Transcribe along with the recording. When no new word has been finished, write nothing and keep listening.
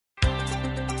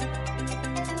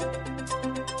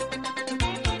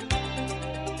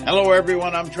Hello,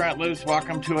 everyone. I'm Trent Luce.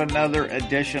 Welcome to another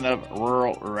edition of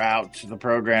Rural Routes, the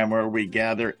program where we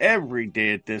gather every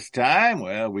day at this time.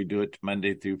 Well, we do it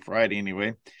Monday through Friday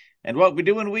anyway. And what we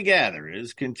do when we gather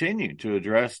is continue to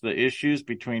address the issues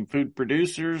between food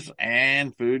producers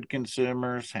and food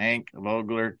consumers. Hank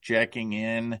Vogler checking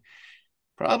in,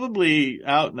 probably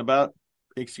out and about,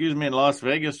 in Las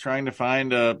Vegas, trying to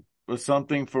find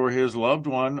something for his loved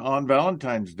one on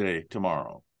Valentine's Day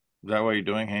tomorrow. Is that what you're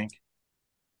doing, Hank?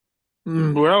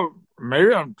 Well,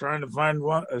 maybe I'm trying to find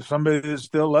somebody that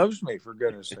still loves me, for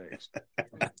goodness sakes.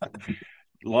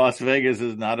 Las Vegas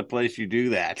is not a place you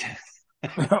do that.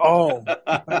 Oh,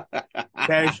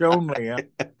 cash only,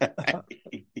 huh?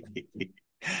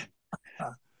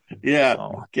 Yeah,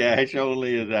 cash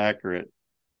only is accurate.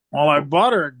 Well, I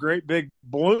bought her a great big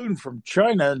balloon from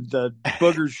China, and the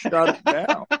boogers shot it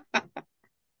down.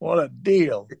 What a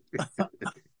deal.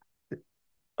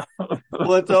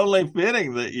 Well, it's only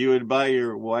fitting that you would buy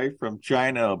your wife from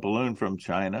China a balloon from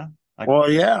China.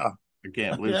 Yeah. I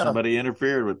can't believe somebody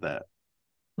interfered with that.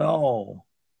 No.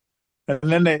 And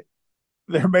then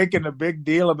they're making a big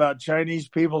deal about Chinese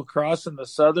people crossing the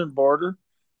southern border.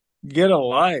 Get a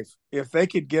life. If they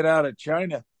could get out of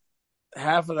China,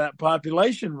 half of that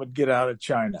population would get out of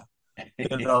China.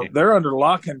 They're under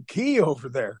lock and key over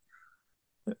there.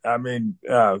 I mean,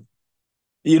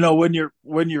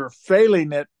 when you're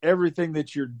failing at everything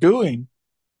that you're doing,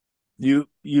 you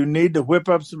need to whip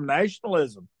up some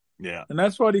nationalism. Yeah. And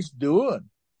that's what he's doing.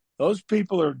 Those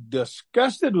people are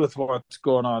disgusted with what's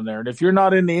going on there. And if you're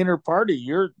not in the inner party,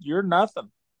 you're nothing.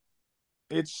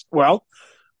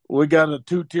 We got a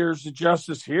 2 tiers of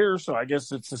justice here, so I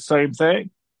guess it's the same thing.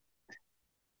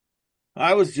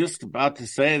 I was just about to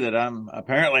say that I'm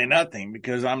apparently nothing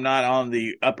because I'm not on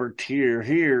the upper tier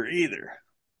here either.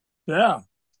 Yeah.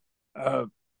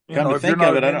 Come to think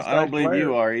of it, I don't believe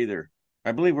you are either.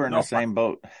 I believe we're in the same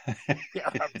boat. Yeah,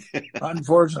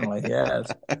 unfortunately, yes.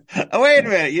 Oh, wait a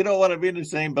minute. You don't want to be in the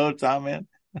same boat I'm in?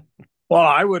 Well,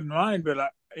 I wouldn't mind, but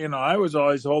I was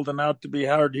always holding out to be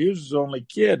Howard Hughes' only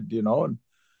kid, and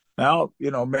now,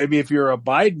 maybe if you're a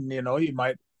Biden, you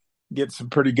might get some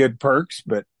pretty good perks,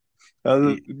 but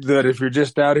that if you're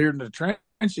just out here in the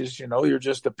trenches, you're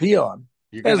just a peon.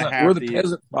 We're the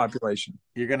peasant population.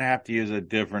 You're going to have to use a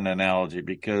different analogy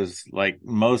because, like,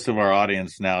 most of our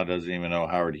audience now doesn't even know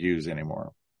Howard Hughes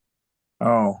anymore.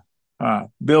 Oh,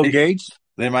 Bill Gates?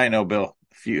 They might know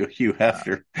Hugh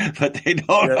Hefner, but they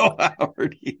don't know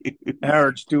Howard Hughes.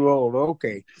 Howard's too old.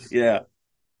 Okay. Yeah.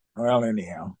 Well,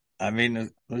 anyhow. I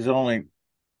mean,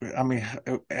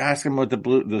 ask them what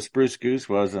the spruce goose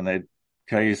was, and they'd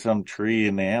tell you some tree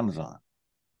in the Amazon.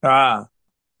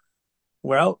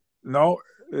 Well, no,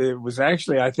 it was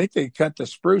actually, I think they cut the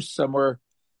spruce somewhere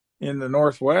in the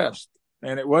Northwest,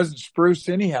 and it wasn't spruce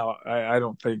anyhow. I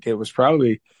don't think it was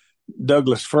probably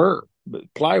Douglas fir,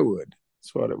 but plywood.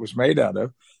 That's what it was made out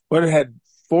of. But it had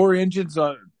 4 engines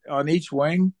on each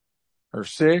wing, or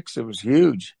 6. It was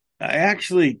huge. I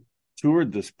actually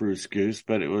toured the Spruce Goose,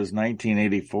 but it was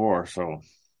 1984, so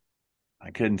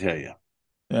I couldn't tell you.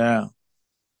 Yeah.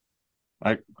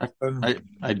 I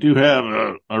do have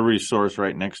a resource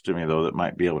right next to me, though, that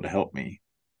might be able to help me.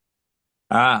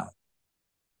 Yeah.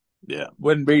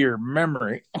 Wouldn't be your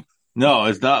memory. No,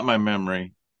 it's not my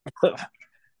memory.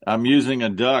 I'm using a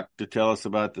duck to tell us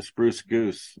about the Spruce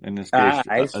Goose. In this case,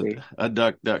 I see. A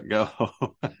duck go. All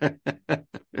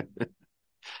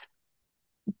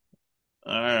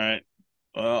right.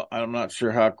 Well, I'm not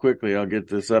sure how quickly I'll get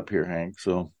this up here, Hank.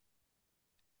 So,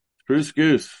 Spruce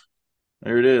Goose,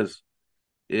 there it is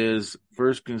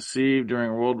first conceived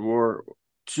during World War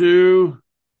II.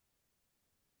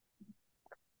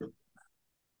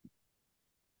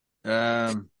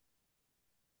 I'm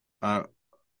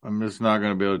just not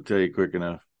going to be able to tell you quick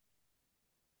enough.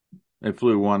 They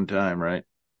flew one time, right?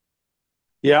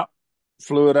 Yeah.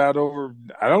 Flew it out over,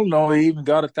 I don't know, they even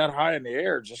got it that high in the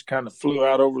air, just kind of flew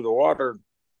out over the water,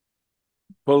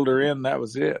 pulled her in, that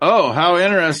was it. Oh, how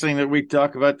interesting that we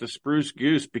talk about the Spruce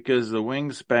Goose, because the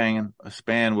wingspan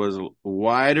was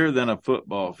wider than a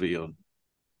football field.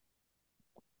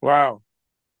 Wow.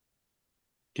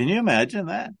 Can you imagine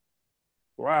that?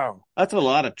 Wow. That's a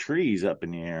lot of trees up in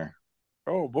the air.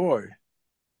 Oh, boy.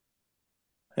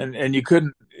 And you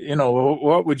couldn't,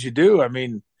 what would you do? I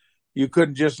mean, you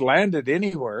couldn't just land it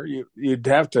anywhere. You'd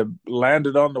have to land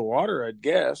it on the water, I'd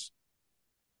guess.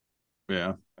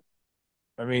 Yeah.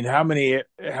 I mean, how many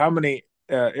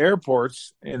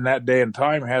airports in that day and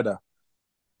time had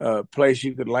a place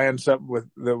you could land something with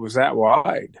that was that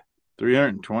wide?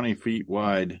 320 feet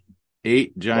wide,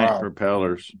 8 giant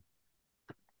propellers.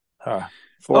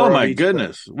 Oh, Four on my each side.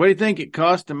 goodness. What do you think it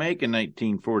cost to make in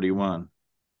 1941?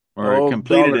 Or Oh,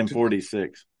 completed in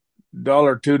 46?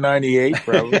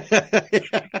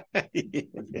 $2.98 probably.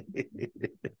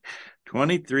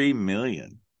 23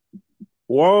 million.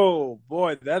 Whoa,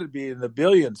 boy, that'd be in the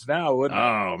billions now, wouldn't it?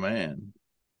 Oh, man.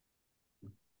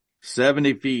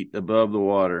 70 feet above the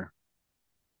water.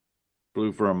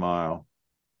 Flew for a mile.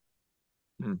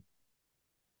 Hmm.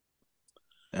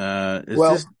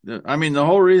 I mean, the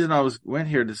whole reason I went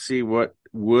here to see what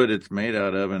wood it's made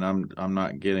out of, and I'm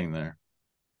not getting there.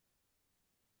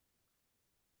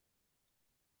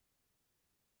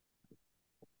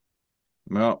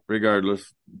 Well,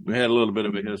 regardless, we had a little bit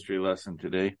of a history lesson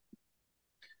today.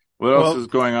 What else is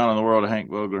going on in the world of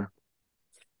Hank Vogler?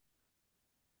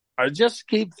 I just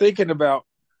keep thinking about,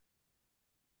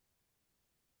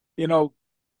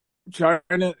 China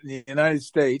and the United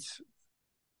States.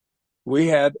 We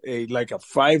had a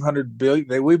 500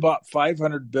 billion. We bought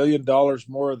 $500 billion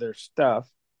more of their stuff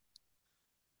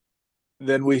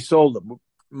than we sold them.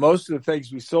 Most of the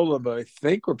things we sold them, I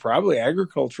think, were probably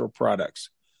agricultural products,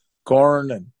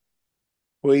 corn and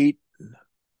wheat.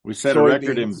 We set a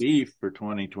record in beef for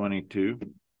 2022.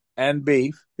 And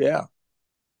beef, yeah.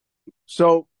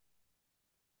 So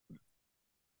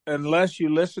unless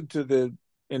you listen to the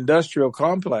industrial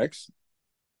complex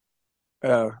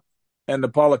and the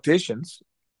politicians,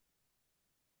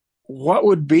 what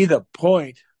would be the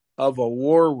point of a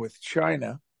war with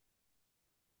China?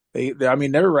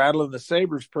 They're rattling the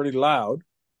sabers pretty loud,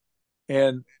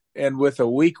 and with a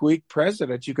weak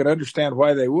president, you can understand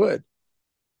why they would.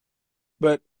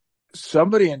 But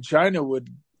somebody in China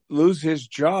would lose his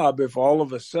job if all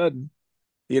of a sudden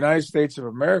the United States of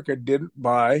America didn't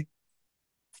buy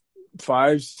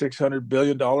 $500-600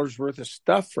 billion worth of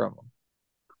stuff from them.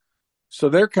 So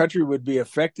their country would be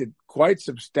affected quite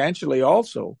substantially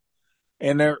also.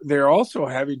 And they're also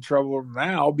having trouble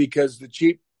now because the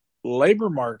cheap labor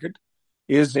market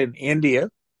is in India,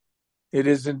 it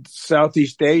is in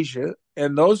Southeast Asia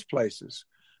and those places.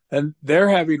 And they're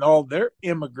having all their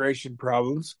immigration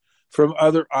problems from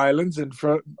other islands and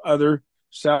from other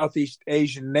Southeast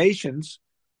Asian nations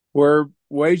where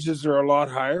wages are a lot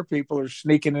higher. People are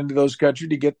sneaking into those countries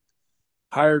to get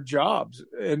higher jobs.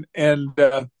 And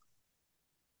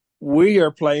we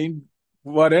are playing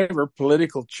whatever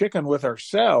political chicken with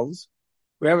ourselves.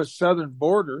 We have a southern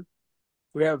border.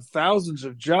 We have thousands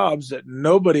of jobs that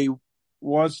nobody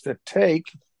wants to take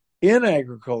in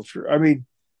agriculture. I mean,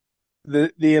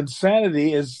 the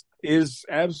insanity is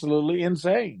absolutely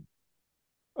insane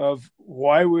of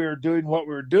why we're doing what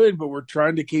we're doing, but we're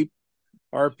trying to keep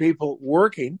our people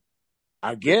working,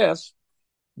 I guess,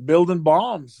 building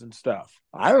bombs and stuff.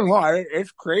 I don't know.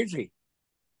 It's crazy.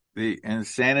 The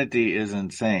insanity is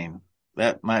insane.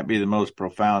 That might be the most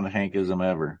profound Hankism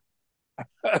ever.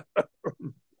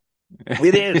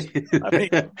 It is. I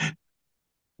mean,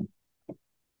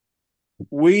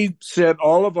 we sent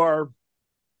all of our,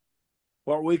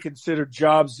 what we consider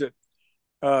jobs that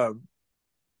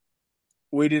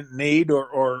we didn't need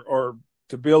or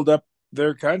to build up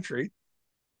their country.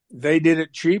 They did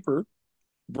it cheaper,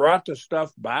 brought the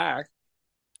stuff back.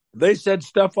 They said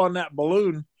stuff on that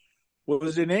balloon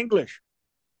was in English.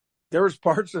 There was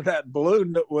parts of that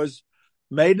balloon that was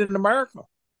made in America.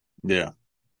 Yeah.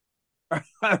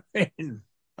 I mean,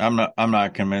 I'm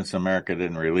not convinced America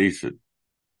didn't release it.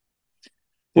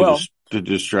 To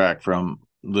distract from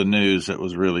the news that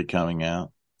was really coming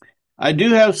out. I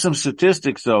do have some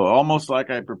statistics, though, almost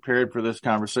like I prepared for this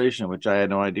conversation, which I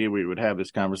had no idea we would have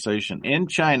this conversation. In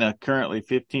China, currently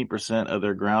 15% of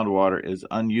their groundwater is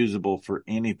unusable for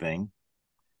anything.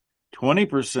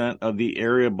 20% of the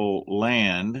arable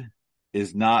land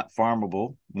is not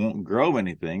farmable, won't grow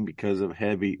anything because of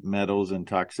heavy metals and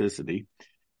toxicity.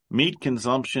 Meat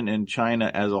consumption in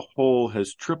China as a whole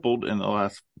has tripled in the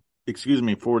last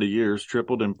 40 years,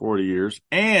 tripled in 40 years.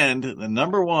 And the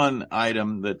number one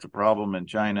item that's a problem in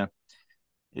China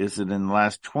is that in the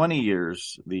last 20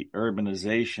 years, the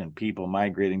urbanization, people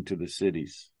migrating to the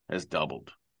cities, has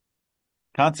doubled.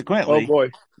 Consequently,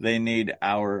 they need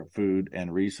our food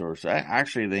and resources.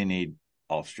 Actually, they need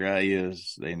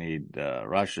Australia's, they need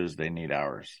Russia's, they need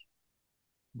ours.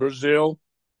 Brazil.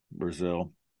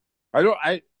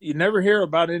 You never hear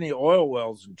about any oil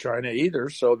wells in China either,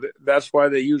 so that's why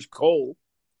they use coal.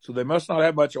 So they must not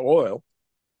have much oil.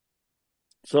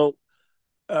 So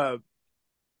the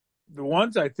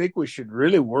ones I think we should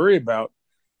really worry about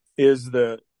is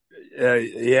the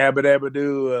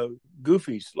yabba-dabba-doo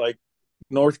goofies like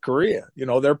North Korea.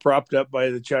 They're propped up by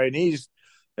the Chinese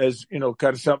as, kind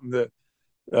of something that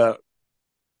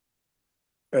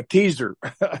a teaser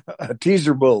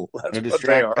bull. That's what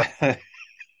they are.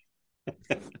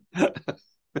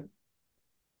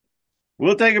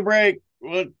 We'll take a break.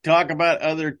 We'll talk about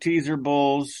other teaser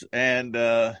bulls and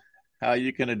how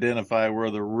you can identify where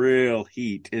the real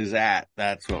heat is at.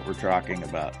 That's what we're talking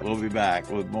about. We'll be back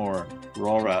with more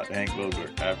Rural Route Hank Vogler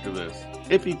after this,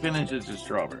 if he finishes his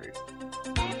strawberries.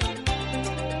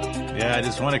 Yeah, I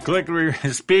just want to quickly,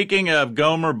 speaking of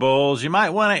Gomer bulls, you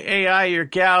might want to AI your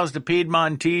cows to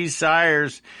Piedmontese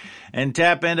sires and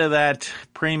tap into that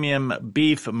premium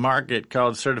beef market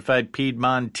called Certified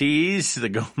Piedmontese. The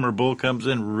Gomer bull comes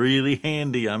in really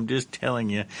handy, I'm just telling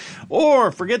you.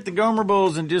 Or forget the Gomer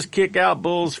bulls and just kick out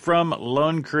bulls from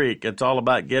Lone Creek. It's all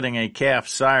about getting a calf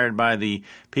sired by the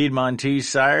Piedmontese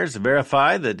sires.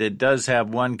 Verify that it does have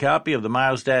one copy of the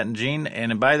myostatin gene.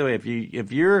 And by the way,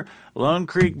 if your Lone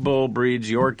Creek bull breeds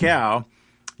your cow,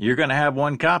 you're going to have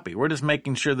one copy. We're just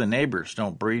making sure the neighbors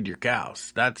don't breed your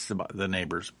cows. That's the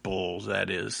neighbors' bulls, that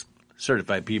is.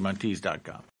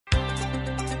 CertifiedPiedmontese.com.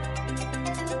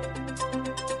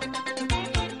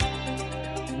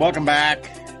 Welcome back.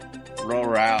 Rural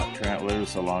Route, Trent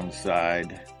Lewis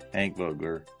alongside Hank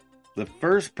Vogler. The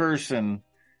first person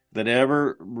that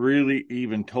ever really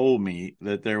even told me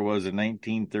that there was a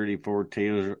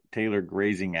 1934 Taylor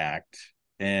Grazing Act.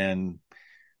 And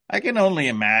I can only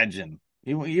imagine.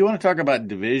 You want to talk about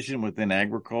division within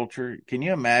agriculture? Can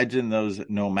you imagine those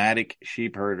nomadic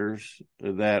sheep herders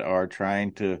that are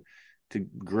trying to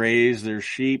graze their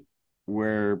sheep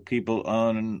where people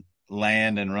own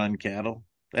land and run cattle?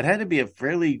 That had to be a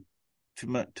fairly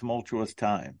tumultuous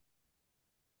time.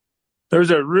 There's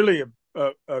a really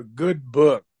a good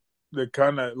book that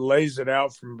kind of lays it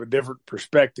out from different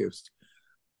perspectives.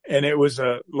 And it was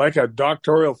like a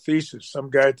doctoral thesis,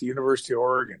 some guy at the University of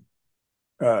Oregon.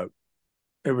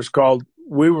 It was called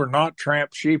 "We Were Not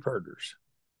Tramp Sheep Herders."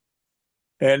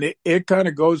 And it kind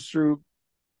of goes through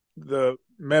the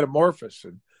metamorphosis.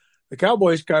 And the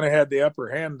cowboys kind of had the upper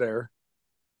hand there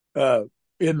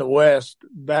in the West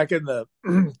back in the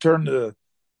turn of the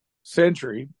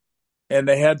century. And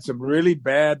they had some really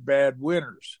bad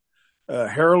winters.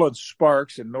 Harold and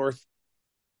Sparks in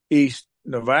northeast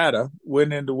Nevada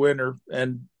went into winter,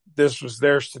 and this was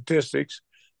their statistics.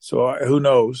 So who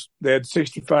knows? They had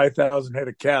 65,000 head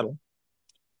of cattle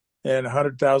and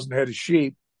 100,000 head of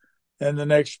sheep. And the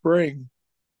next spring,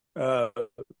 I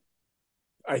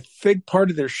think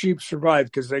part of their sheep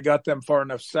survived because they got them far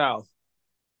enough south,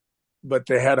 but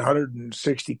they had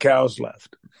 160 cows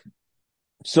left.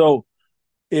 So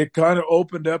it kind of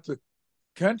opened up the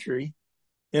country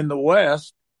in the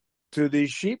West to these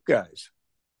sheep guys.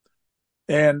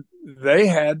 And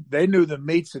they knew the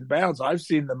metes and bounds. I've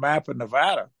seen the map of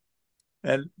Nevada,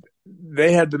 and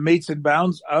they had the metes and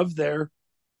bounds of their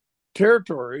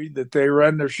territory that they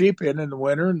run their sheep in the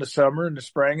winter and the summer and the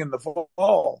spring and the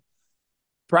fall.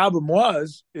 Problem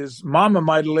is Mama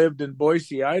might have lived in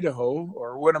Boise, Idaho,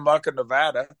 or Winnemucca,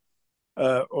 Nevada,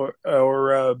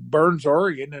 or Burns,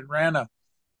 Oregon, and ran a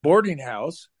boarding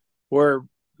house where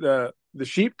the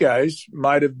sheep guys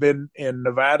might have been in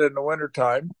Nevada in the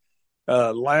wintertime,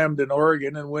 lambed in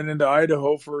Oregon, and went into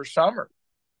Idaho for summer.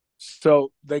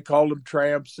 So they called them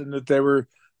tramps, and that they were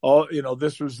all,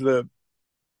 this was the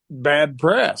bad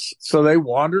press. So they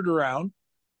wandered around.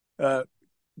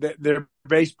 Their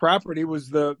base property was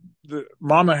the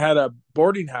Mama had a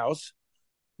boarding house,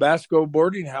 Basco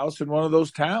boarding house in one of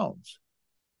those towns.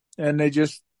 And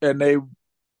they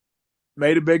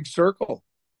made a big circle.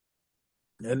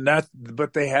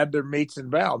 But they had their metes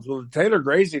and bounds. Well, the Taylor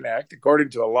Grazing Act,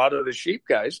 according to a lot of the sheep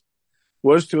guys,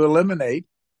 was to eliminate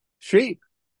sheep.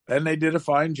 And they did a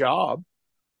fine job.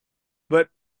 But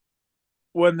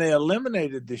when they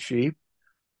eliminated the sheep,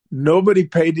 nobody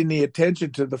paid any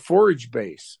attention to the forage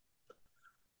base.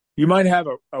 You might have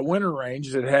a winter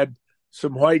range that had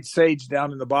some white sage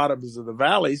down in the bottoms of the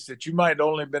valleys that you might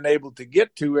only been able to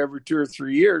get to every 2 or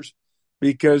 3 years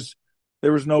because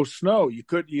there was no snow.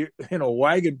 A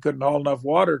wagon couldn't haul enough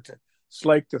water to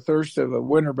slake the thirst of a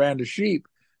winter band of sheep.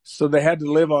 So they had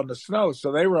to live on the snow.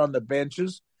 So they were on the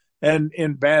benches and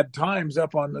in bad times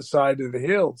up on the side of the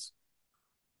hills.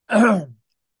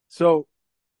 So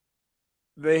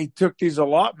they took these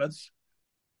allotments,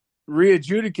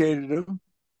 re-adjudicated them,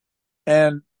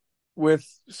 and with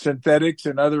synthetics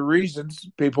and other reasons,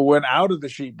 people went out of the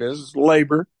sheep business,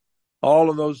 labor,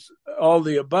 all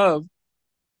the above.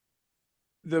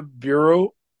 The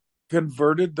Bureau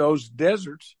converted those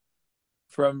deserts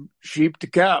from sheep to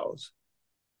cows.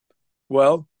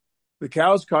 Well, the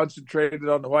cows concentrated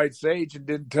on the white sage and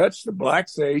didn't touch the black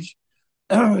sage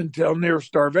until near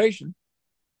starvation.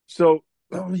 So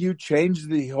you change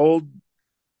the whole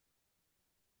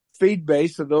feed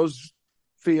base of those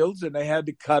fields and they had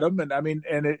to cut them. And I mean,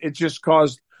 and it just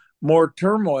caused more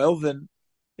turmoil than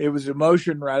it was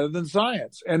emotion rather than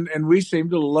science. And we seem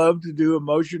to love to do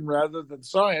emotion rather than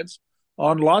science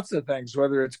on lots of things,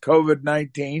 whether it's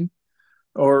COVID-19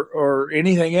 or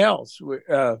anything else.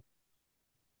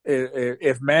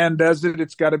 If man does it,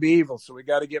 it's got to be evil. So we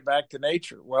got to get back to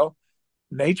nature. Well,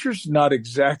 nature's not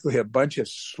exactly a bunch of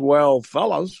swell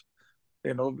fellows.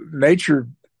 Nature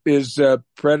is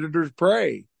predator's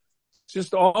prey. It's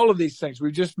just all of these things.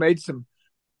 We just made some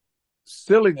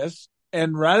silliness,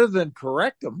 and rather than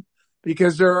correct them,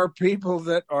 because there are people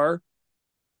that are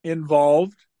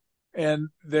involved and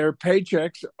their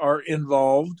paychecks are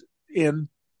involved in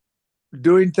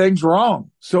doing things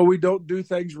wrong. So we don't do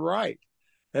things right.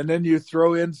 And then you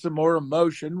throw in some more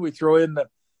emotion. We throw in the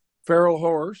feral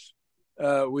horse.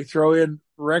 We throw in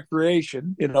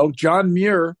recreation. John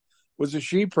Muir was a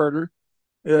sheep herder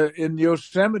in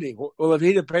Yosemite. Well, if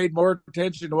he'd have paid more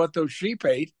attention to what those sheep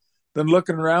ate than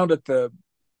looking around at the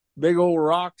big old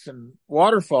rocks and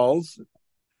waterfalls,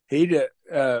 he could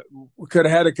have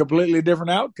had a completely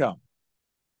different outcome.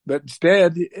 But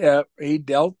instead, he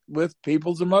dealt with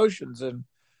people's emotions, and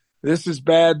this is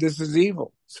bad, this is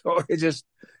evil. So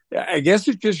I guess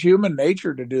it's just human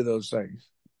nature to do those things.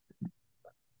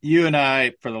 You and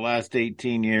I, for the last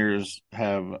 18 years,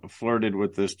 have flirted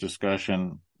with this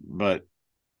discussion, but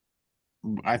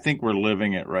I think we're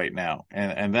living it right now.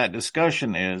 And that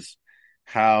discussion is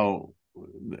how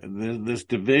this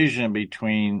division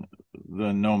between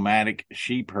the nomadic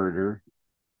sheep herder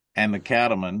and the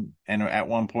cattleman, and at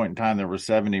one point in time, there were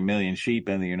 70 million sheep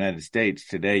in the United States.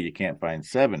 Today, you can't find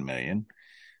 7 million.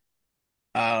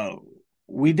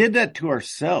 We did that to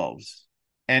ourselves.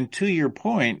 And to your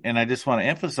point, and I just want to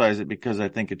emphasize it because I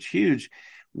think it's huge,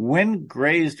 when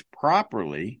grazed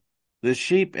properly, the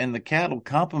sheep and the cattle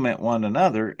complement one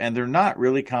another, and they're not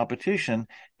really competition.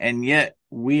 And yet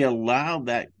we allow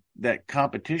that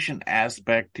competition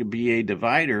aspect to be a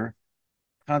divider.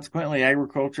 Consequently,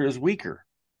 agriculture is weaker.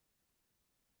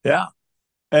 Yeah.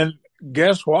 And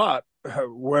guess what?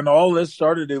 When all this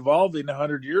started evolving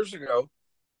 100 years ago,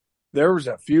 there was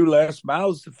a few less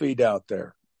mouths to feed out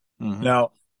there. Mm-hmm.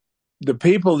 Now, the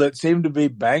people that seem to be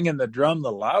banging the drum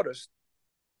the loudest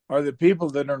are the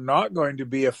people that are not going to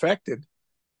be affected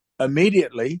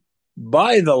immediately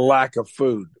by the lack of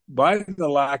food, by the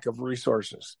lack of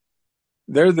resources.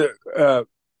 They're I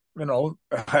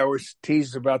always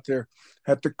tease about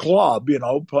at the club,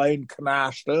 playing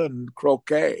canasta and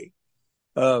croquet.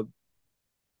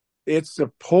 It's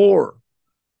the poor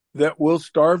that will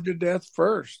starve to death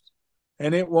first.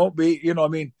 And it won't be,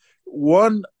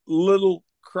 one little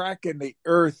crack in the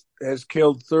earth has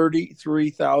killed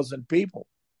 33,000 people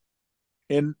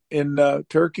in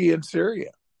Turkey and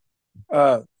Syria.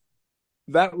 That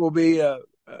will be a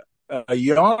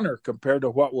yawner compared to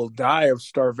what will die of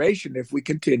starvation if we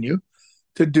continue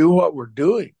to do what we're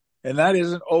doing. And that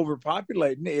isn't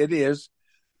overpopulating. It is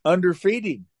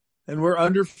underfeeding. And we're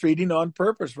underfeeding on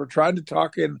purpose. We're trying to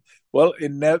talk the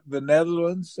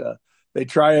Netherlands. They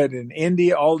try it in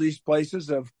India, all these places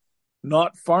of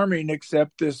not farming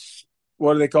except this,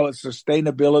 what do they call it,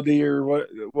 sustainability or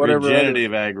whatever.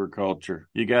 Regenerative agriculture.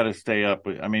 You got to stay up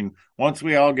with, once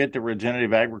we all get to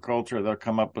regenerative agriculture, they'll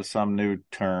come up with some new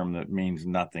term that means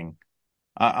nothing.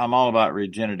 I'm all about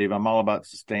regenerative. I'm all about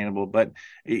sustainable, but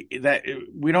that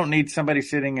we don't need somebody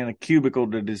sitting in a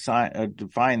cubicle to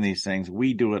define these things.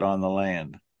 We do it on the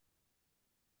land.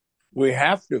 We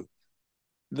have to.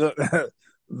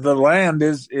 The land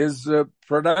is a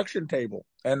production table,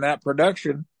 and that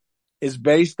production is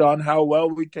based on how well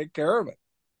we take care of it.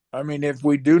 If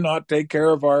we do not take care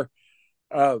of our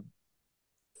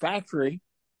factory,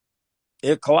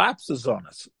 it collapses on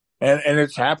us. And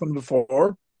it's happened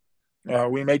before.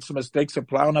 We made some mistakes of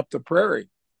plowing up the prairie,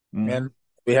 and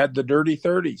we had the dirty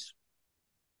 30s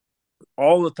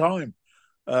all the time.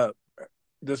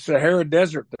 The Sahara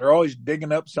Desert, they're always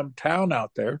digging up some town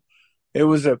out there. It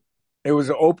was an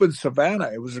open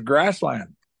savanna. It was a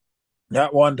grassland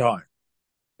at one time.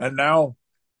 And now,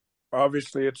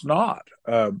 obviously, it's not.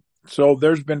 So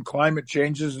there's been climate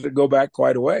changes that go back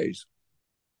quite a ways,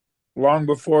 long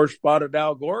before Spotted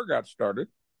Al Gore got started.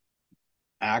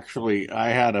 Actually, I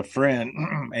had a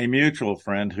friend, a mutual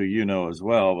friend who you know as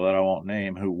well, but I won't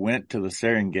name, who went to the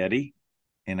Serengeti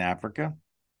in Africa.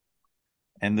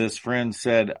 And this friend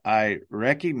said, I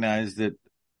recognized that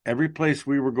every place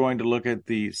we were going to look at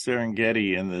the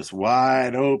Serengeti in this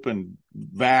wide open,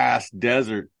 vast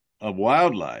desert of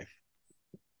wildlife,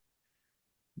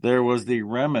 there was the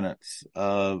remnants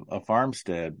of a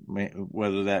farmstead,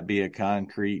 whether that be a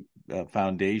concrete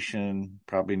foundation,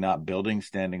 probably not building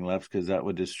standing left because that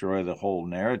would destroy the whole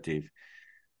narrative.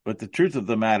 But the truth of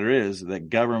the matter is that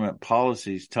government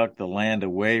policies took the land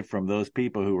away from those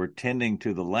people who were tending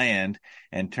to the land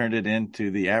and turned it into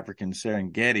the African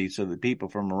Serengeti so that people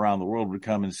from around the world would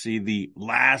come and see the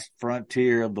last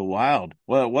frontier of the wild.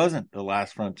 Well, it wasn't the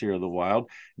last frontier of the wild.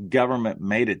 Government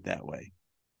made it that way.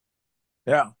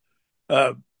 Yeah.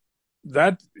 The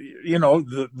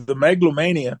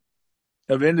megalomania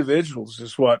of individuals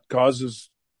is what causes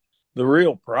the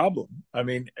real problem. I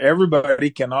mean, everybody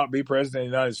cannot be president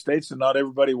of the United States, and not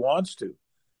everybody wants to.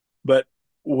 But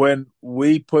when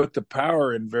we put the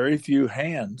power in very few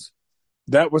hands,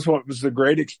 that was what was the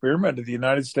great experiment of the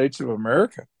United States of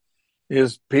America,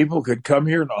 is people could come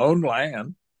here and own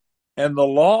land, and the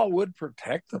law would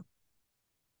protect them.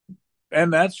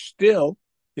 And that's still,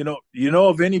 you know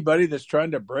of anybody that's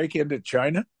trying to break into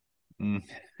China,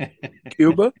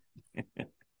 Cuba,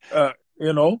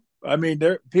 I mean,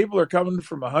 people are coming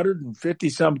from 150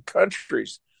 some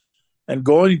countries and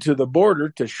going to the border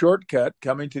to shortcut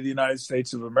coming to the United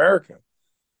States of America.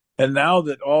 And now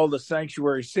that all the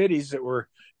sanctuary cities that were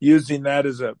using that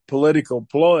as a political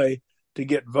ploy to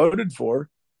get voted for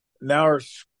now are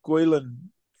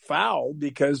squealing foul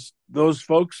because those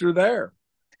folks are there.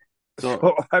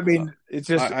 So I mean, it's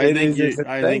just. I think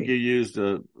you used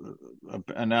an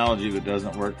analogy that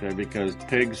doesn't work there, because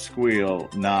pigs squeal,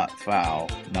 not foul,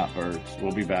 not birds.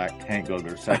 We'll be back. Hank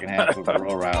Gogler, second half of the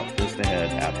Rural Route, just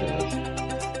ahead after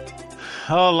this.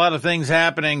 Oh, a lot of things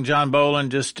happening. John Bolin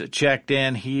just checked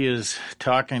in. He is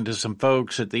talking to some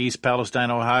folks at the East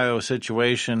Palestine, Ohio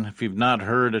situation. If you've not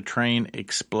heard, a train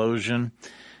explosion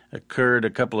occurred a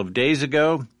couple of days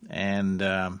ago,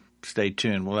 and stay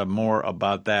tuned. We'll have more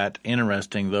about that.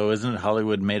 Interesting, though, isn't it?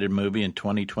 Hollywood made a movie in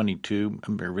 2022,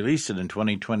 released it in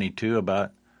 2022,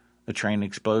 about a train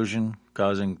explosion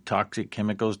causing toxic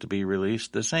chemicals to be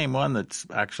released. The same one that's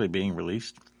actually being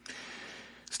released.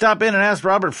 Stop in and ask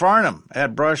Robert Farnham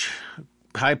at Brush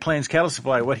High Plains Cattle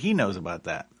Supply what he knows about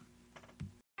that.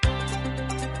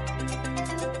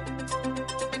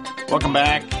 Welcome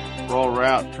back. Rural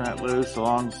Route, Trent Loos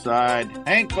alongside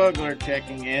Hank Gogler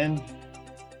checking in.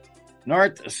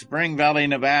 North Spring Valley,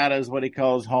 Nevada is what he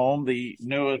calls home, the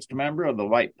newest member of the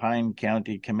White Pine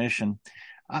County Commission.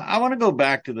 I want to go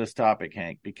back to this topic,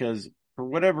 Hank, because for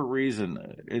whatever reason,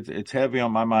 it's heavy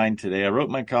on my mind today. I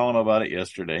wrote my column about it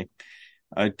yesterday.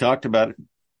 I talked about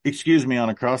it, on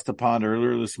Across the Pond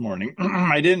earlier this morning.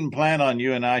 I didn't plan on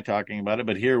you and I talking about it,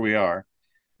 but here we are.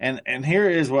 And here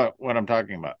is what I'm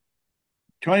talking about.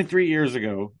 23 years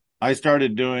ago, I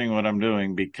started doing what I'm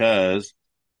doing because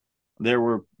there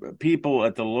were people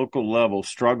at the local level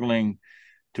struggling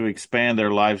to expand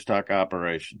their livestock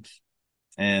operations.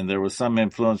 And there was some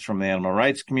influence from the animal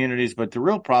rights communities, but the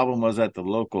real problem was at the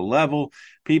local level.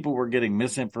 People were getting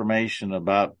misinformation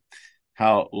about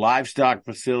how livestock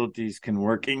facilities can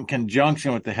work in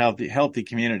conjunction with the healthy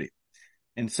community.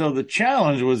 And so the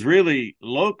challenge was really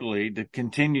locally to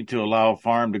continue to allow a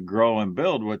farm to grow and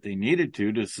build what they needed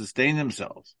to sustain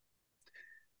themselves.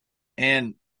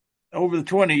 And over the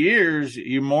 20 years,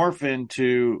 you morph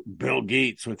into Bill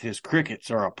Gates with his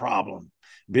crickets are a problem.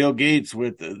 Bill Gates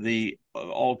with the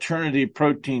alternative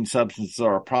protein substances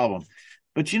are a problem.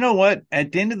 But you know what?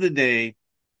 At the end of the day,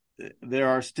 there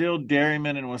are still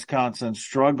dairymen in Wisconsin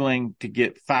struggling to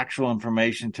get factual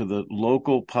information to the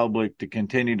local public to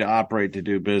continue to operate, to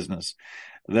do business.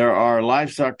 There are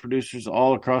livestock producers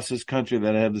all across this country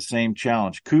that have the same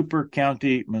challenge. Cooper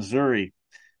County, Missouri,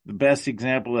 the best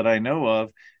example that I know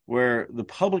of, where the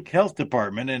public health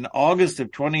department in August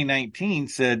of 2019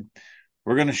 said,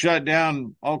 we're going to shut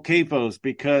down all CAFOs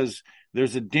because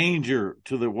there's a danger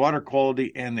to the water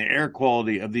quality and the air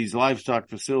quality of these livestock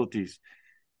facilities.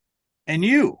 And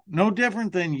you, no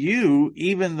different than you,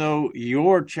 even though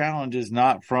your challenge is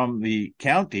not from the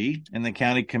county and the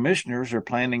county commissioners or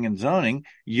planning and zoning,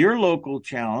 your local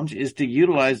challenge is to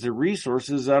utilize the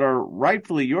resources that are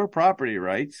rightfully your property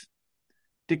rights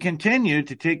to continue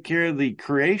to take care of the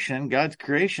creation, God's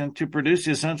creation, to produce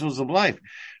the essentials of life.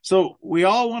 So we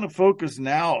all want to focus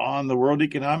now on the World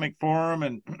Economic Forum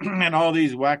and, and all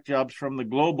these whack jobs from the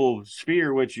global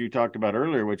sphere, which you talked about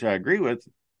earlier, which I agree with.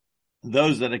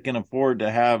 Those that can afford to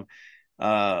have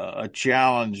a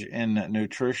challenge in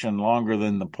nutrition longer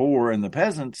than the poor and the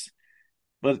peasants.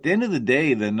 But at the end of the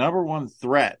day, the number one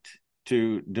threat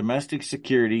to domestic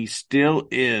security still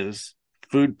is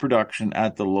food production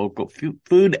at the local,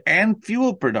 food and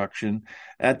fuel production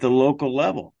at the local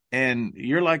level. And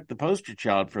you're like the poster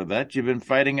child for that. You've been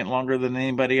fighting it longer than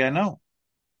anybody I know.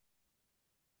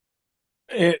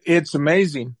 It's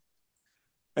amazing.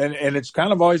 And it's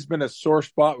kind of always been a sore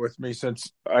spot with me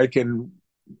since I can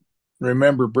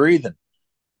remember breathing.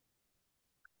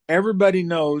 Everybody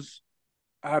knows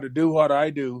how to do what I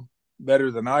do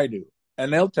better than I do.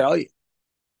 And they'll tell you,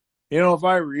 if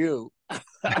I were you,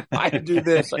 I do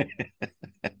this.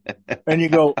 And you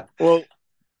go, well,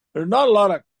 there's not a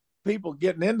lot of people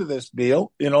getting into this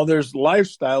deal. There's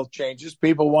lifestyle changes.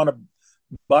 People want to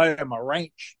buy them a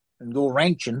ranch and go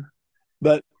ranching,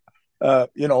 but,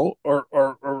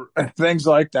 or things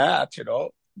like that,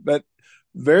 but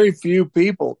very few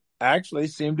people actually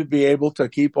seem to be able to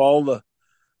keep all the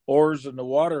oars in the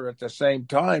water at the same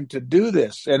time to do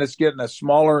this. And it's getting a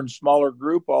smaller and smaller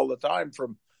group all the time,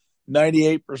 from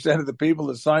 98% of the people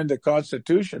that signed the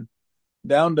Constitution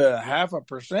down to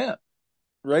 0.5%,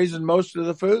 raising most of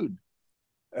the food.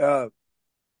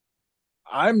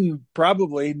 I'm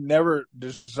probably never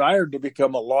desired to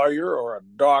become a lawyer or a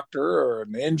doctor or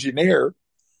an engineer,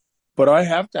 but I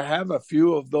have to have a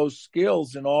few of those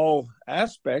skills in all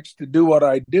aspects to do what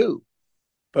I do.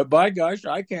 But by gosh,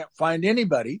 I can't find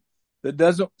anybody that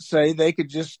doesn't say they could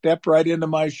just step right into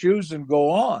my shoes and go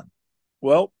on.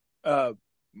 Well,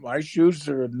 my shoes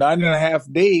are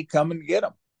 9.5D. Come and get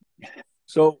them.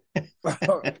 So,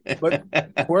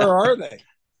 but where are they?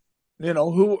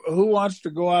 Who wants to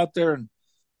go out there and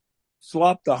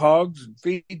slop the hogs and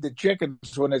feed the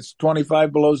chickens when it's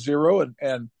 25 below zero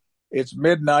and it's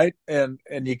midnight and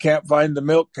you can't find the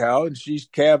milk cow and she's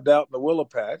calved out in the willow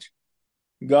patch,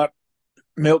 got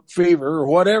milk fever or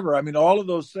whatever. I mean, all of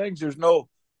those things, there's no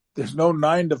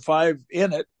 9 to 5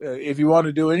 in it. If you want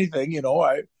to do anything,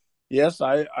 I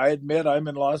admit I'm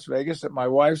in Las Vegas at my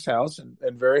wife's house and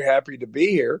very happy to be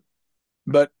here,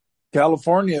 but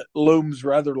California looms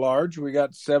rather large. We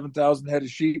got 7,000 head of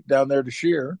sheep down there to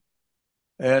shear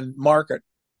and market,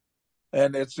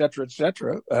 and et cetera,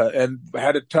 and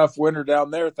had a tough winter down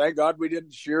there. Thank God we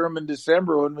didn't shear them in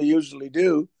December when we usually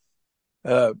do.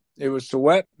 It was so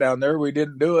wet down there, we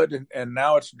didn't do it, and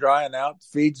now it's drying out. The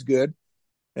feed's good,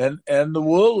 and the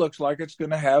wool looks like it's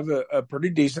going to have a pretty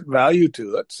decent value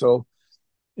to it. So,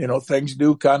 things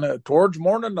do kind of towards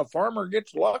morning. The farmer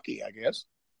gets lucky, I guess.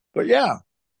 But yeah,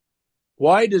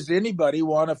 why does anybody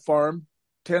want to farm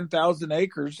 10,000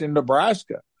 acres in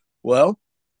Nebraska? Well,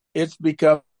 it's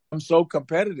become so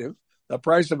competitive. The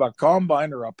price of a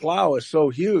combine or a plow is so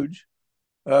huge.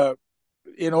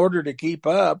 In order to keep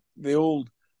up, the old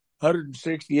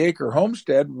 160-acre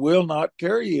homestead will not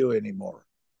carry you anymore.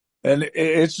 And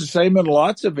it's the same in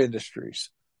lots of industries.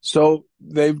 So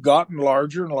they've gotten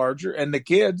larger and larger, and the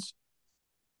kids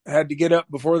had to get up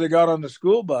before they got on the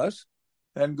school bus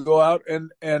and go out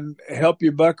and help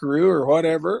you buckaroo or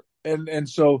whatever. And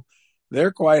so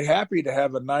they're quite happy to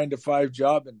have a 9 to 5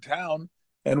 job in town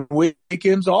and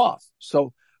weekends off.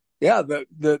 So yeah,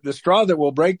 the straw that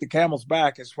will break the camel's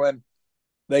back is when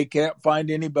they can't find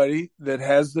anybody that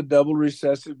has the double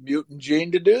recessive mutant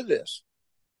gene to do this.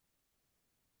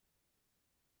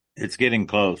 It's getting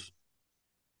close.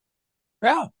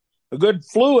 Yeah. A good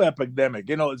flu epidemic.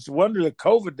 It's a wonder that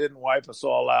COVID didn't wipe us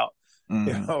all out.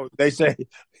 They say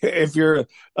if you're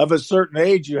of a certain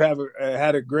age, you have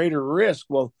had a greater risk.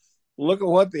 Well, look at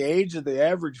what the age of the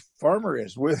average farmer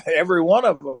is. With every one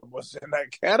of them was in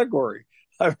that category.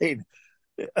 I mean,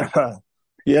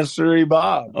 yes, sir,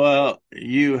 Bob. Well,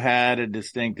 you had a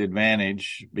distinct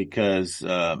advantage because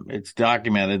it's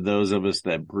documented those of us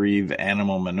that breathe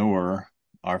animal manure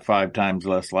are 5 times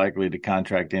less likely to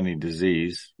contract any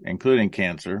disease, including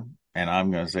cancer. And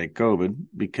I'm going to say COVID,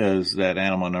 because that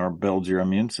animal manure builds your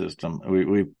immune system.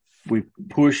 We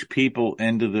push people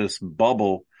into this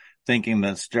bubble thinking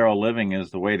that sterile living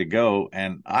is the way to go.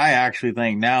 And I actually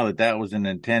think now that was an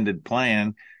intended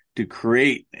plan to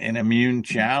create an immune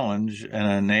challenge and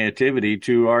a nativity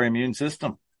to our immune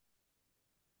system.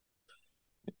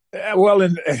 Well,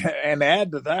 and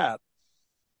add to that,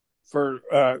 for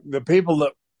the people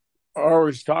that are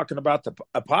always talking about the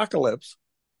apocalypse,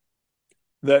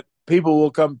 that people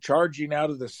will come charging out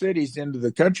of the cities into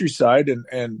the countryside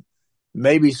and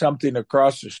maybe something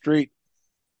across the street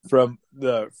from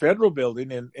the federal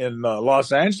building in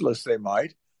Los Angeles, they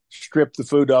might strip the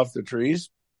food off the trees.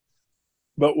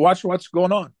 But watch what's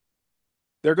going on.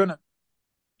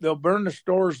 They'll burn the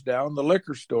stores down, the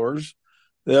liquor stores,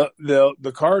 the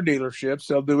car dealerships.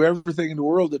 They'll do everything in the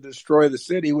world to destroy the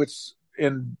city, which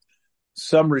in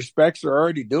some respects are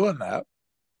already doing that.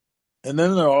 And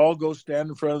then they'll all go stand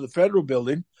in front of the federal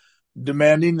building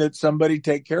demanding that somebody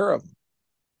take care of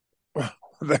them.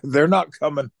 They're not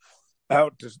coming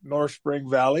out to North Spring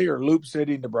Valley or Loop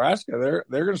City, Nebraska.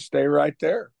 They're going to stay right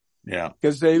there. Yeah.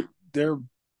 Because they're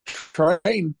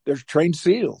trained. They're trained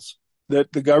SEALs.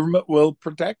 that the government will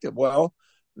protect it. Well,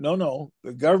 no,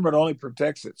 the government only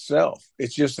protects itself.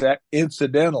 It's just that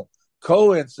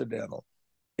coincidental,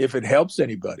 if it helps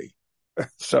anybody.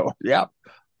 So, yeah,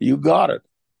 you got it.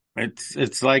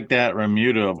 It's like that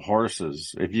remuda of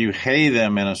horses. If you hay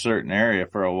them in a certain area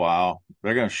for a while,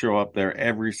 they're going to show up there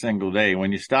every single day.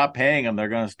 When you stop haying them, they're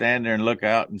going to stand there and look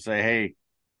out and say, hey,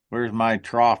 where's my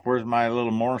trough? Where's my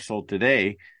little morsel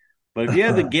today? But if you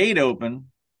have the gate open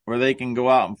where they can go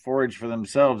out and forage for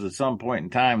themselves at some point in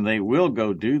time, they will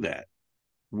go do that.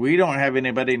 We don't have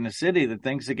anybody in the city that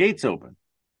thinks the gate's open.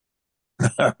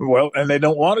 Well, and they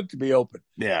don't want it to be open.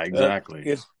 Yeah,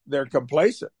 exactly. They're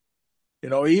complacent.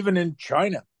 Even in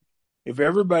China,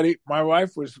 my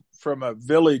wife was from a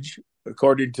village,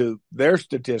 according to their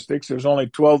statistics, there's only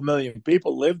 12 million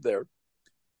people lived there.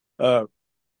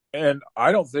 And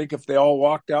I don't think if they all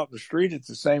walked out in the street at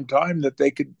the same time that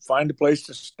they could find a place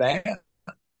to stand.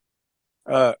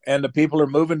 And the people are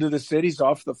moving to the cities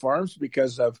off the farms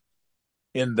because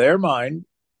in their mind,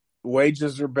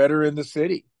 wages are better in the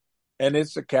city. And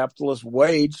it's a capitalist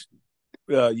wage.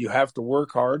 You have to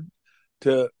work hard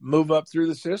to move up through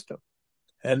the system.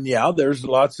 And yeah, there's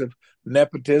lots of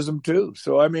nepotism too.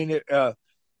 So, I mean,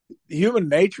 human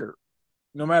nature,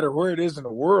 no matter where it is in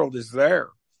the world, is there.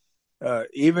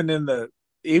 Even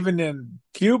in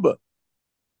Cuba,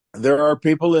 there are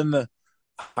people in the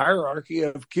hierarchy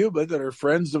of Cuba that are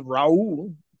friends of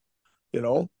Raul.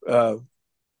 They're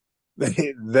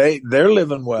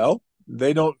living well.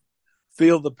 They don't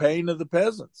feel the pain of the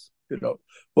peasants.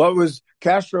 What was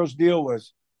Castro's deal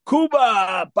was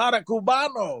Cuba para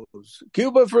Cubanos,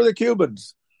 Cuba for the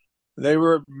Cubans. They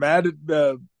were mad at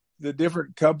the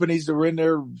different companies that were in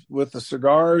there with the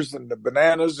cigars and the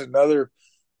bananas and other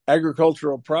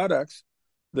agricultural products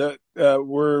that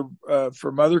were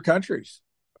from other countries.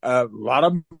 A lot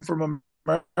of them from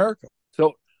America.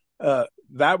 So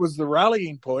that was the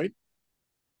rallying point.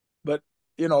 But,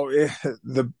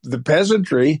 the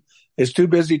peasantry is too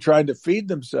busy trying to feed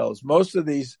themselves. Most of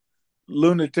these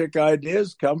lunatic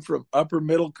ideas come from upper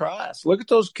middle class. Look at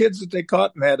those kids that they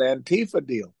caught in that Antifa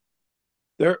deal.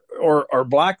 Or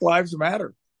Black Lives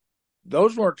Matter.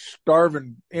 Those weren't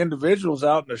starving individuals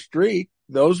out in the street.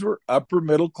 Those were upper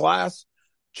middle class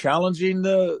challenging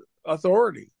the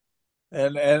authority.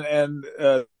 And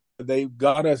they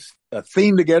got a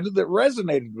theme together that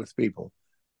resonated with people.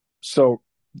 So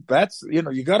that's,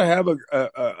 you got to have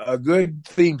a good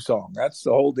theme song. That's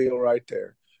the whole deal right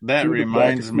there. That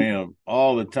reminds me of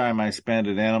all the time I spent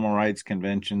at animal rights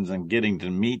conventions and getting to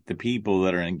meet the people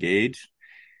that are engaged.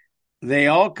 They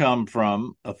all come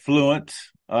from affluent,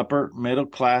 upper middle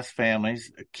class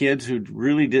families, kids who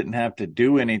really didn't have to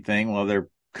do anything while their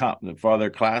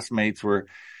classmates were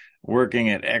working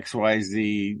at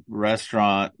XYZ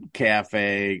restaurant,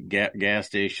 cafe, gas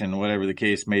station, whatever the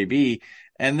case may be.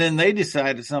 And then they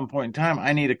decide at some point in time,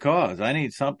 I need a cause. I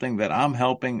need something that I'm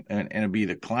helping, and it'd be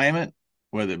the climate,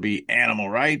 whether it be animal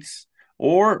rights,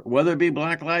 or whether it be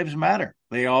Black Lives Matter.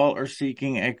 They all are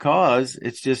seeking a cause.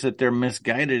 It's just that they're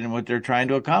misguided in what they're trying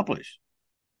to accomplish.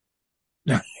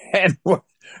 And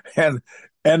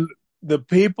the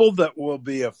people that will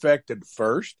be affected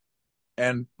first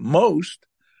and most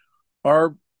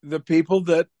are the people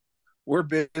that were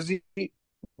busy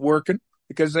working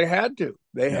because they had to.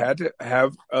 They had to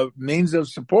have a means of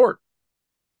support.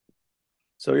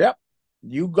 So, yeah,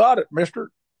 you got it,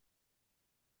 mister.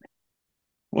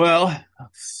 Well,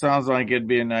 sounds like it'd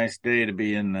be a nice day to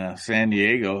be in San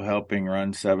Diego helping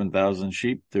run 7,000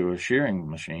 sheep through a shearing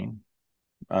machine.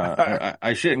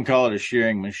 I shouldn't call it a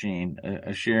shearing machine,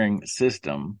 a shearing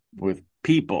system with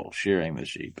people shearing the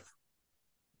sheep.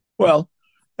 Well,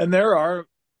 and there are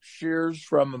shears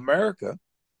from America,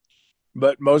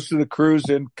 but most of the crews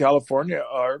in California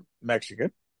are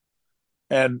Mexican.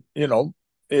 And, you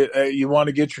want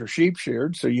to get your sheep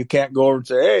sheared, so you can't go over and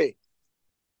say, hey,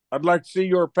 I'd like to see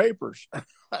your papers.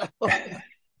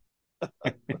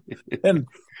 and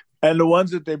the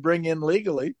ones that they bring in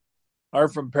legally are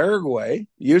from Paraguay,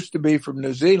 used to be from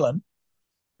New Zealand.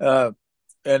 And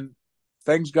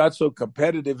things got so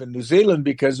competitive in New Zealand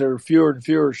because there were fewer and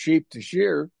fewer sheep to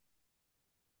shear,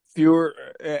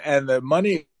 and the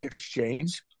money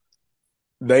exchange,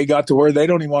 they got to where they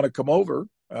don't even want to come over.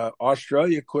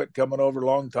 Australia quit coming over a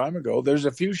long time ago. There's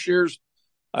a few shears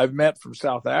I've met from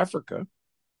South Africa.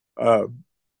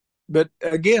 But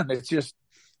again, it's just,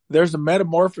 there's a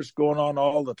metamorphosis going on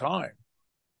all the time.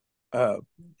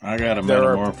 I got a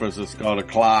metamorphosis called a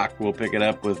clock. We'll pick it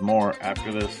up with more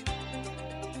after this.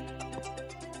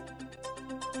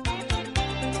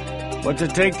 What's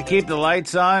it take to keep the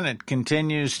lights on? It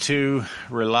continues to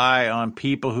rely on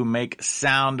people who make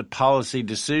sound policy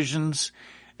decisions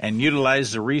and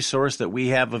utilize the resource that we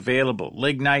have available.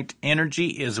 Lignite Energy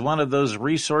is one of those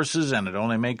resources, and it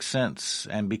only makes sense.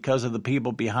 And because of the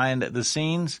people behind the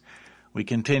scenes, we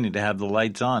continue to have the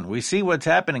lights on. We see what's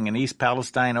happening in East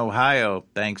Palestine, Ohio,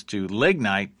 thanks to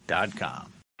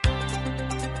Lignite.com.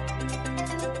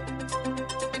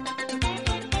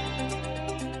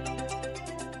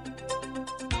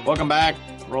 Welcome back.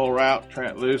 Roll Route,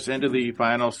 Trent Loos, into the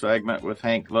final segment with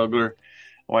Hank Vogler,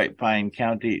 White Pine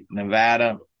County,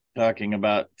 Nevada, talking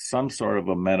about some sort of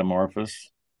a metamorphosis.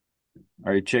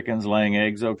 Are your chickens laying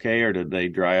eggs okay, or did they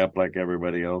dry up like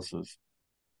everybody else's?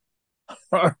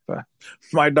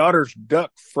 My daughter's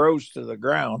duck froze to the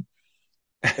ground.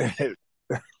 It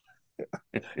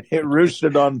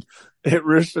roosted on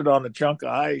a chunk of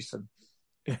ice,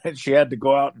 and she had to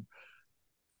go out and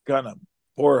kind of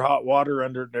pour hot water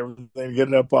under it and everything to get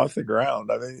it up off the ground.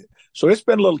 I mean, so it's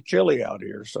been a little chilly out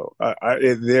here. So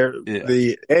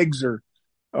the eggs are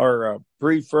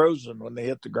pre-frozen when they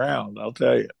hit the ground. I'll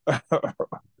tell you.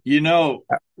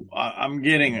 I'm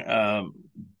getting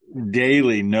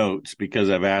daily notes because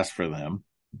I've asked for them,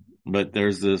 but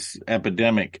there's this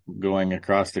epidemic going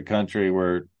across the country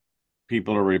where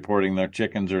people are reporting their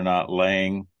chickens are not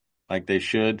laying like they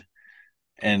should.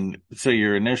 And so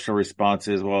your initial response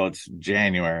is, well, it's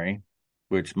January,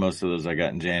 which most of those I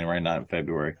got in January, not in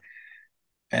February.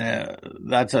 And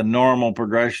that's a normal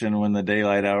progression when the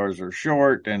daylight hours are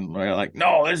short. And we're like,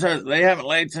 no, they haven't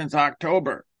laid since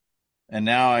October. And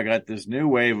now I got this new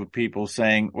wave of people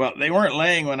saying, well, they weren't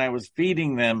laying when I was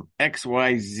feeding them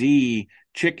XYZ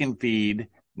chicken feed.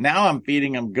 Now I'm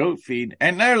feeding them goat feed,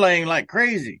 and they're laying like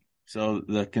crazy. So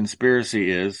the conspiracy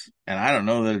is, and I don't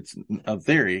know that it's a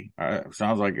theory, it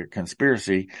sounds like a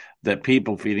conspiracy, that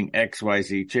people feeding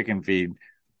XYZ chicken feed,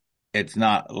 it's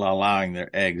not allowing their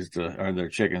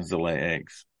chickens to lay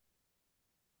eggs.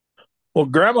 Well,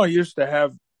 Grandma used to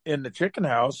have in the chicken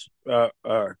house a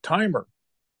timer,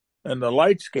 and the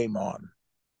lights came on,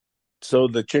 so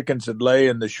the chickens would lay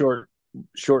in the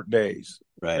short days.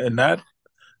 Right. And that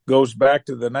goes back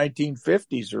to the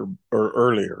 1950s or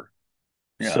earlier.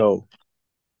 Yeah. So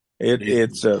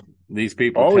these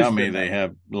people tell me they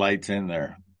have lights in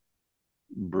their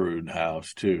brood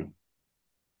house too.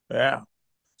 Yeah.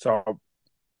 So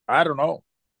I don't know.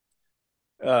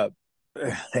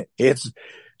 It's,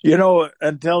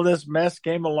 until this mess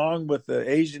came along with the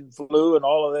Asian flu and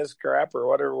all of this crap or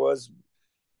whatever it was,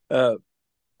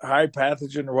 high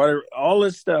pathogen or whatever, all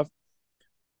this stuff,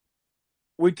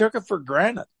 we took it for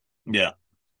granted. Yeah.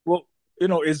 Well,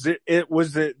 was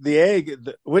the egg,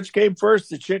 which came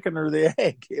first, the chicken or the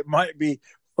egg? It might be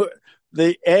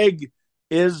the egg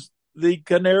is the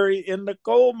canary in the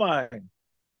coal mine.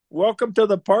 Welcome to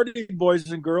the party, boys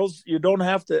and girls. You don't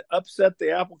have to upset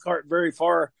the apple cart very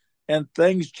far and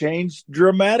things change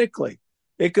dramatically.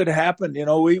 It could happen.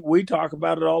 We talk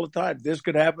about it all the time. This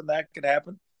could happen, that could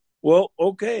happen. Well,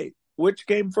 okay. Which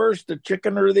came first, the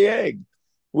chicken or the egg?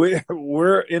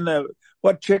 We're in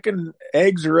chicken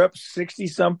eggs are up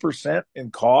 60%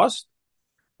 in cost.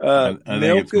 I think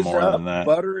milk it's is more up, than that.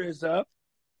 butter is up.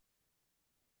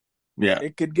 Yeah.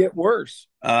 It could get worse.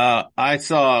 I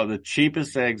saw the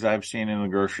cheapest eggs I've seen in the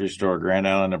grocery store, Grand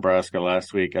Island, Nebraska,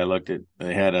 last week. I looked at,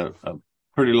 they had a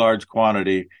pretty large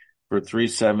quantity for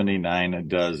 $3.79 a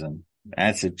dozen.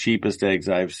 That's the cheapest eggs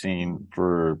I've seen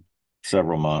for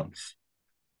several months.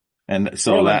 And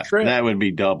so that would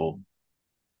be double.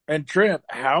 And Trent,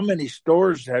 how many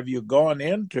stores have you gone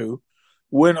into,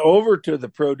 went over to the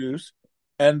produce,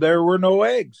 and there were no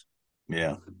eggs?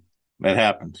 Yeah, that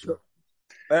happens.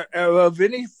 Of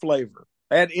any flavor,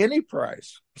 at any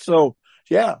price. So,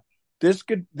 yeah, this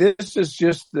is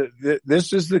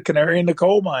the canary in the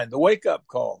coal mine, the wake-up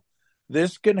call.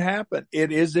 This can happen.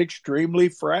 It is extremely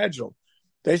fragile.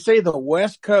 They say the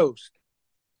West Coast,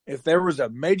 if there was a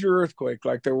major earthquake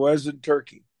like there was in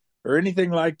Turkey or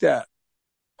anything like that,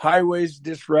 highways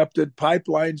disrupted,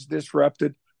 pipelines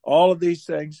disrupted, all of these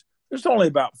things, there's only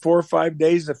about 4 or 5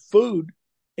 days of food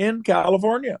in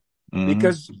California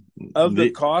because of the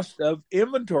cost of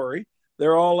inventory.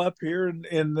 They're all up here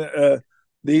in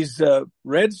these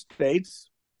red states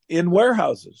in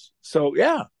warehouses. So,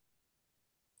 yeah,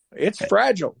 it's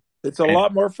fragile. It's a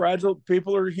lot more fragile.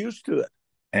 People are used to it.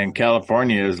 And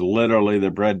California is literally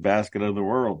the breadbasket of the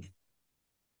world.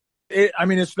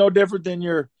 It's no different than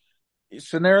your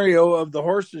scenario of the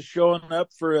horses showing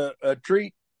up for a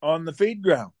treat on the feed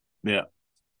ground. Yeah.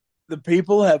 The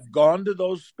people have gone to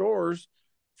those stores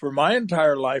for my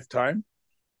entire lifetime.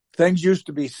 Things used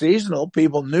to be seasonal.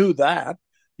 People knew that.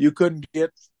 You couldn't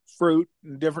get fruit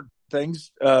and different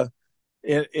things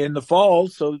in the fall.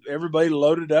 So everybody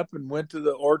loaded up and went to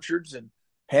the orchards and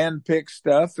hand picked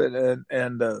stuff and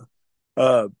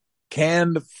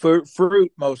canned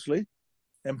fruit mostly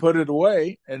and put it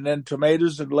away. And then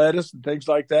tomatoes and lettuce and things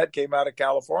like that came out of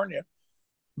California.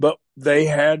 But they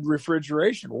had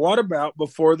refrigeration. What about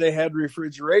before they had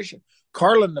refrigeration?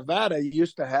 Carlin, Nevada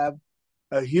used to have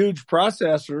a huge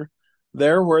processor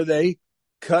there where they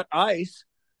cut ice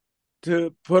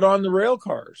to put on the rail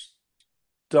cars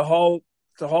to haul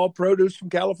produce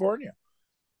from California.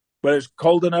 But it's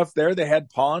cold enough there. They had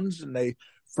ponds and they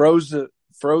froze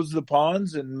the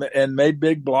ponds and made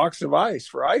big blocks of ice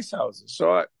for ice houses.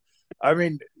 So I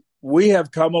mean, we have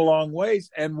come a long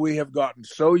ways, and we have gotten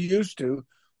so used to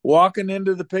walking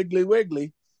into the Piggly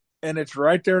Wiggly, and it's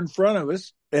right there in front of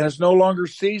us, and it's no longer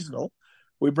seasonal.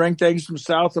 We bring things from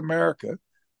South America.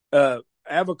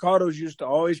 Avocados used to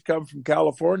always come from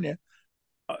California.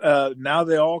 Now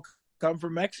they all come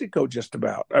from Mexico, just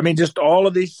about. I mean, just all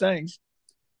of these things.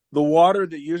 The water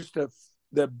that used to,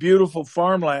 the beautiful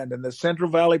farmland and the Central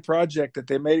Valley Project that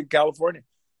they made in California,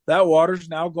 that water's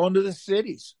now going to the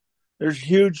cities. There's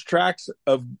huge tracts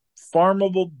of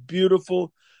farmable,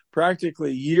 beautiful,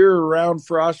 practically year-round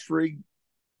frost-free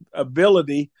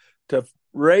ability to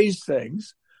raise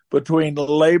things between the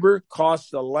labor,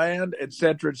 cost of land, et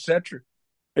cetera, et cetera.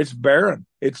 It's barren.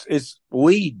 It's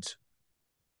weeds.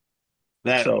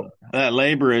 That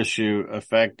labor issue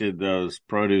affected those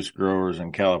produce growers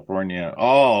in California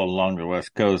all along the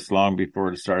West Coast long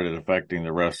before it started affecting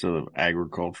the rest of the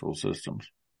agricultural systems.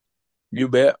 You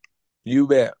bet. You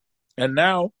bet. And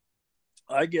now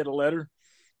I get a letter.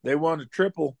 They want to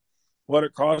triple what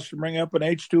it costs to bring up an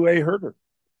H-2A herder.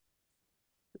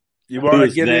 You want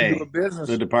to get into a business.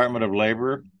 The Department of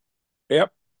Labor?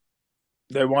 Yep.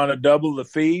 They want to double the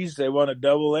fees. They want to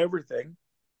double everything.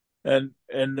 And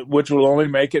which will only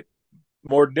make it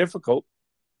more difficult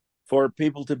for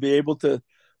people to be able to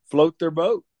float their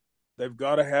boat. They've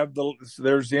got to have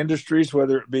there's industries,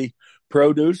 whether it be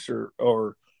produce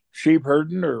or sheep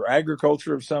herding or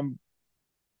agriculture of some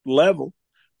level,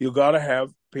 you've got to have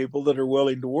people that are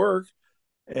willing to work.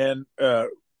 And there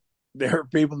are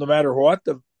people, no matter what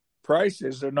the price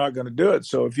is, they're not going to do it.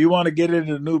 So if you want to get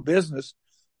into a new business,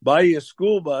 buy you a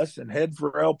school bus and head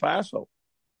for El Paso.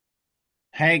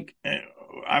 Hank,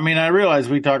 I mean, I realize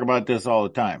we talk about this all the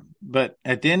time, but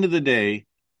at the end of the day,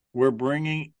 we're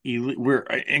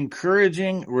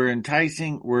encouraging, we're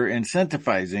enticing, we're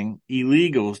incentivizing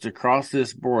illegals to cross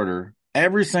this border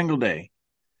every single day.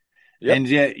 Yep. And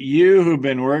yet you who've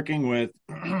been working with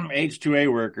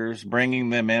H-2A workers,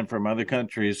 bringing them in from other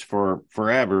countries for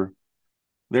forever,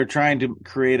 they're trying to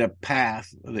create a path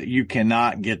that you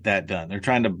cannot get that done. They're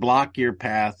trying to block your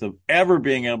path of ever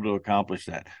being able to accomplish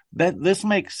that. This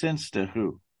makes sense to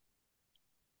who?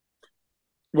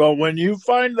 Well, when you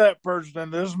find that person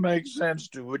and this makes sense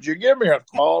to, would you give me a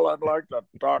call? I'd like to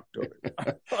talk to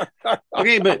him.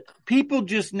 Okay, but people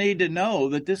just need to know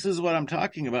that this is what I'm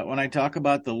talking about. When I talk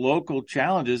about the local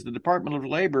challenges, the Department of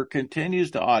Labor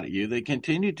continues to audit you. They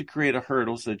continue to create a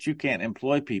hurdle so that you can't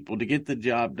employ people to get the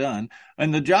job done.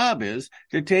 And the job is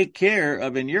to take care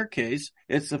of, in your case,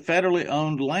 it's the federally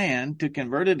owned land to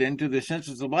convert it into the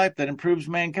essentials of life that improves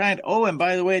mankind. Oh, and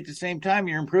by the way, at the same time,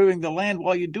 you're improving the land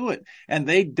while you do it. And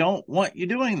they don't want you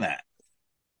doing that.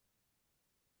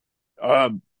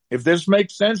 If this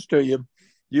makes sense to you,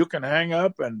 you can hang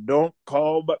up and don't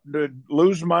call, but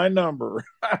lose my number.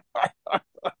 I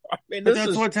mean,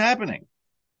 that's what's happening.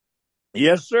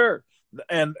 Yes, sir.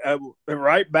 And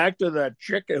right back to that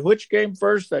chicken. Which came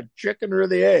first, the chicken or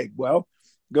the egg? Well,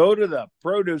 go to the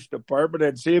produce department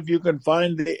and see if you can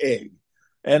find the egg.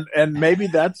 And maybe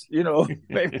that's,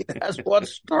 maybe that's what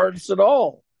starts it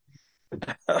all.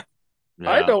 Yeah.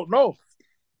 I don't know.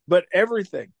 But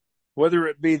everything, whether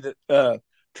it be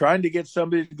trying to get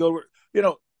somebody to go,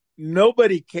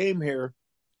 nobody came here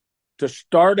to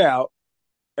start out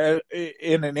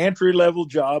in an entry-level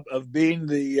job of being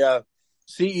the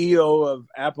CEO of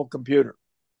Apple Computer.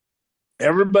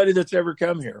 Everybody that's ever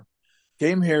come here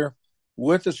came here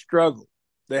with a struggle.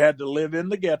 They had to live in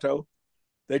the ghetto.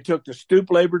 They took the stoop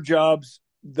labor jobs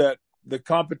that the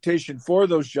competition for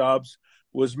those jobs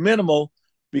was minimal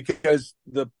because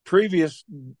the previous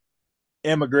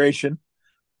immigration,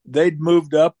 they'd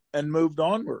moved up and moved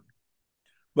onward.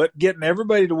 But getting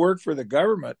everybody to work for the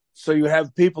government, so you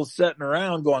have people sitting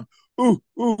around going, ooh,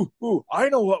 I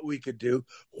know what we could do.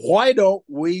 Why don't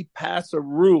we pass a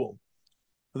rule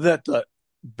that the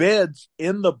beds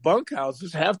in the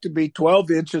bunkhouses have to be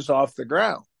 12 inches off the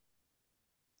ground?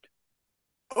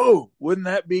 Oh, wouldn't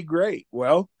that be great?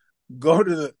 Well, go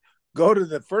to go to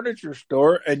the furniture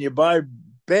store and you buy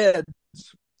beds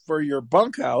for your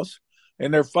bunkhouse,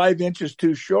 and they're 5 inches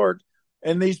too short,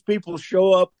 and these people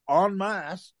show up en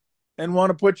masse and want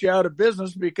to put you out of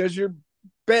business because your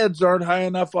beds aren't high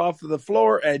enough off of the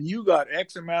floor and you got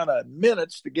X amount of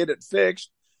minutes to get it fixed,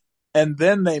 and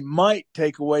then they might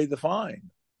take away the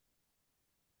fine.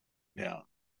 Yeah.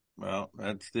 Well,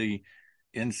 that's the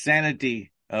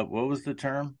insanity of, what was the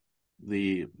term?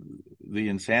 The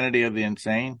insanity of the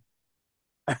insane.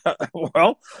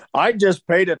 Well, I just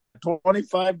paid a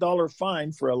 $25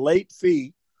 fine for a late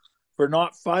fee for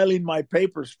not filing my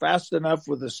papers fast enough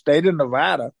with the state of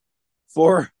Nevada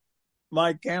for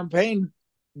my campaign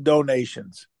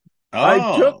donations. Oh.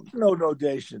 I took no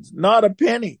donations, not a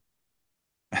penny.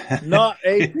 Not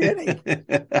a penny.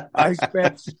 I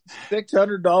spent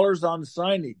 $600 on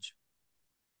signage.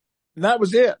 And that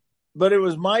was it. But it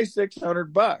was my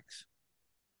 $600.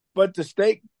 But the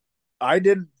state, I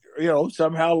didn't,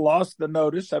 somehow lost the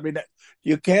notice. I mean,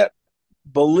 you can't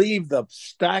believe the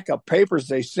stack of papers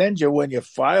they send you when you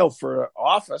file for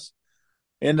office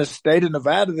in the state of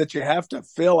Nevada that you have to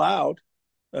fill out.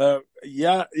 So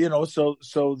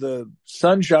the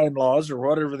sunshine laws or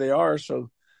whatever they are.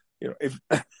 So, if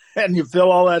and you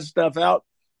fill all that stuff out,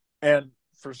 and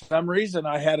for some reason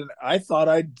I thought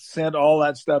I'd sent all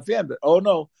that stuff in, but oh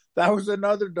no, that was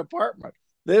another department.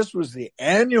 This was the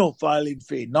annual filing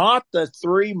fee, not the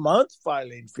 3-month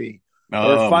filing fee.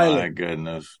 Oh my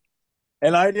goodness.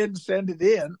 And I didn't send it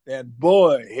in, and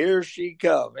boy, here she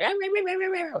comes.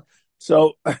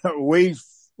 So we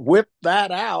whipped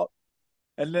that out.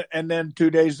 And then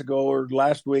 2 days ago or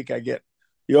last week, I get,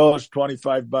 you owe us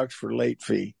 $25 for late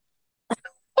fee.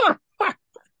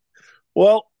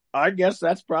 Well, I guess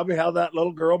that's probably how that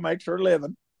little girl makes her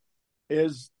living,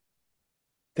 is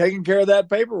taking care of that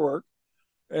paperwork.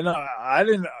 And I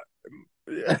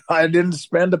didn't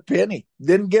spend a penny,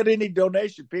 didn't get any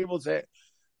donation. People say,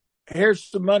 here's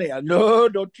some money. No,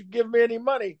 don't you give me any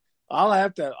money. I'll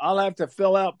have to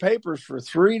fill out papers for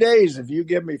 3 days if you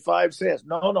give me 5 cents.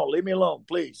 No, leave me alone,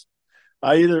 please.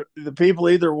 The people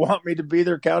either want me to be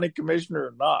their county commissioner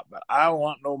or not, but I don't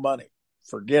want no money.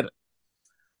 Forget it.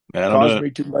 It caused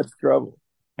me too much trouble.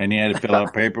 And you had to fill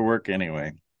out paperwork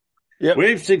anyway. Yep.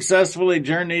 We've successfully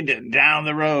journeyed down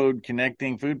the road,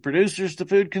 connecting food producers to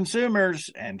food consumers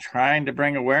and trying to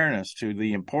bring awareness to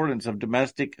the importance of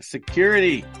domestic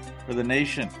security for the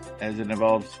nation as it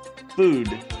involves food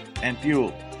and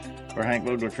fuel. For Hank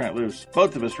Vogler, Trent Loos,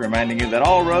 both of us reminding you that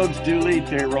all roads do lead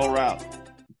to a rural route.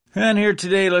 And here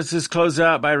today, let's just close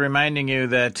out by reminding you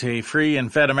that a free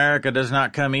and fed America does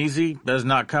not come easy, does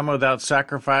not come without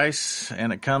sacrifice,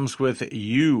 and it comes with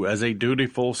you as a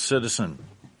dutiful citizen.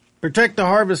 Protect the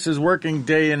Harvest is working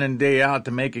day in and day out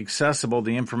to make accessible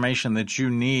the information that you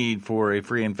need for a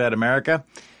free and fed America.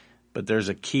 But there's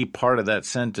a key part of that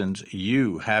sentence.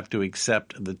 You have to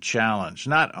accept the challenge.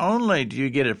 Not only do you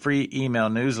get a free email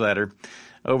newsletter,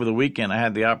 over the weekend I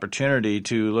had the opportunity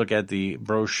to look at the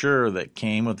brochure that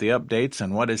came with the updates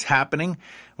on what is happening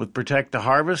with Protect the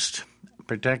Harvest.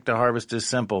 Protect the Harvest is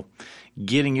simple.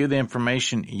 Getting you the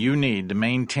information you need to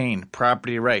maintain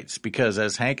property rights. Because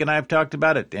as Hank and I have talked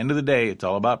about, at the end of the day, it's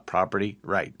all about property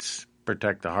rights.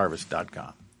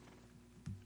 ProtectTheHarvest.com.